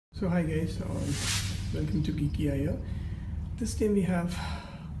So hi guys, welcome to Geeky Iyer. This time we have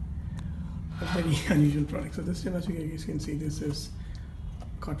a very unusual product. So this time, as you guys can see, this is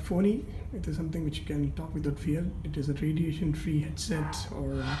called Phoni. It is something which you can talk without fear. It is a radiation-free headset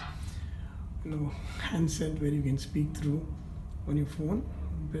or handset where you can speak through on your phone.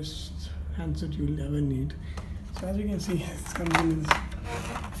 Best handset you will ever need. So as you can see, it comes in this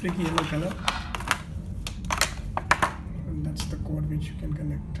flaky yellow color. And that's the cord which you can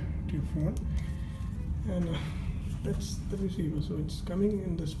connect to your phone. And that's the receiver. So it's coming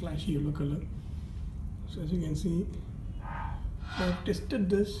in this flashy yellow color. So as you can see, so I've tested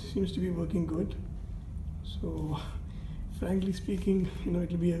this, seems to be working good. So frankly speaking,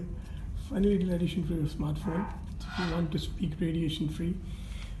 it will be a funny little addition for your smartphone. So if you want to speak radiation free,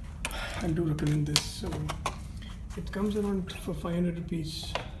 I do recommend this. So it comes around for 500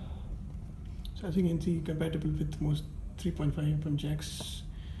 rupees. So as you can see, compatible with most 3.5 mm jacks.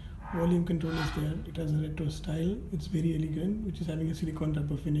 Volume control is there. It has a retro style. It's very elegant, which is having a silicone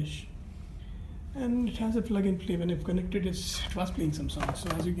rubber finish. And it has a plug and play. When I've connected it was playing some songs. So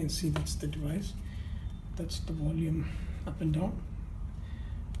as you can see, that's the device. That's the volume up and down.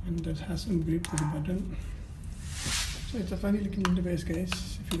 And that has some grip to the button. So it's a funny looking device,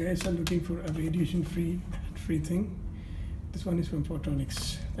 guys. If you guys are looking for a radiation free thing, this one is from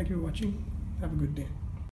Protronics. Thank you for watching. Have a good day.